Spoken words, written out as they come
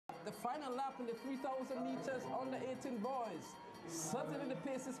final lap in the 3,000 meters under 18 boys. Certainly the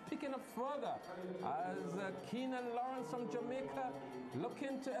pace is picking up further as Keenan Lawrence from Jamaica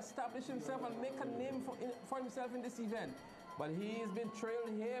looking to establish himself and make a name for himself in this event. But he has been trailed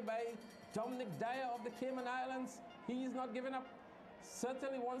here by Dominic Dyer of the Cayman Islands. He is not giving up.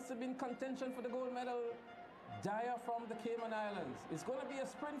 Certainly wants to be in contention for the gold medal. Dyer from the Cayman Islands. It's going to be a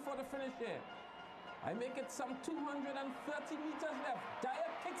sprint for the finish here. I make it some 230 meters left. Dyer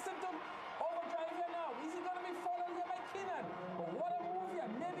kicks into overdrive here now. Is he going to be followed here by Keenan? But what a move here.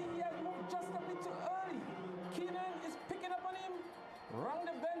 Maybe he has moved just a bit too early. Keenan is picking up on him. Round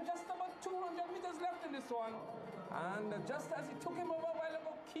the bend, just about 200 meters left in this one. And just as he took him over a while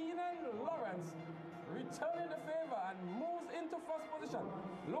ago, Keenan Lawrence returning the favor and moves into first position.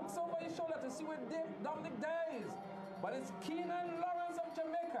 Looks over his shoulder to see where Dominic Dyer is. But it's Keenan Lawrence of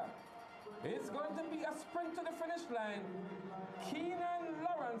Jamaica. It's going to be a sprint to the finish line. Keenan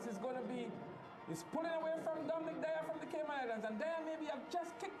Lawrence is going to be pulling away from Dominic Dyer from the Cayman Islands. And Dyer maybe have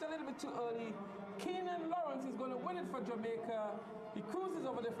just kicked a little bit too early. Keenan Lawrence is going to win it for Jamaica. He cruises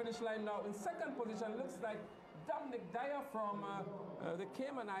over the finish line now. In second position, looks like Dominic Dyer from the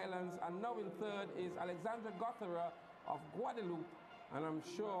Cayman Islands. And now in third is Alexandra Gothera of Guadeloupe. And I'm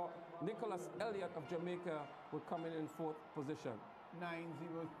sure Nicholas Elliott of Jamaica will come in fourth position.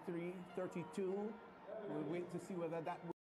 9:03:32. We'll wait to see whether that